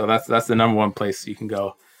 So that's the number one place you can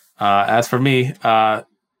go. As for me,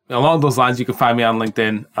 along those lines, you can find me on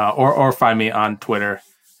LinkedIn or find me on Twitter.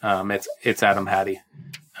 It's Adam Hattie.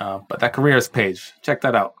 But that careers page, check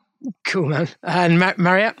that out. Cool, man. And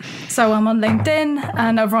Mariette? So I'm on LinkedIn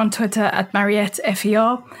and over on Twitter at Mariette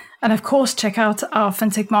FER. And of course, check out our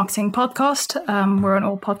FinTech Marketing podcast. We're on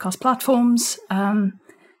all podcast platforms.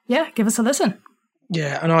 Give us a listen.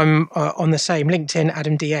 Yeah, and I'm on the same LinkedIn,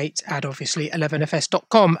 Adam D8, and obviously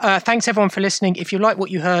 11fs.com. Thanks everyone for listening. If you like what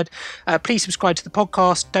you heard, please subscribe to the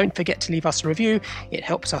podcast. Don't forget to leave us a review. It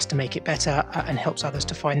helps us to make it better and helps others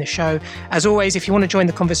to find the show. As always, if you want to join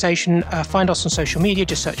the conversation, find us on social media.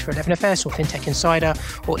 Just search for 11fs or FinTech Insider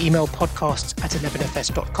or email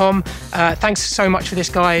podcasts@11fs.com. Thanks so much for this,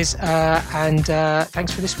 guys, and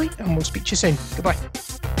thanks for this week, and we'll speak to you soon. Goodbye.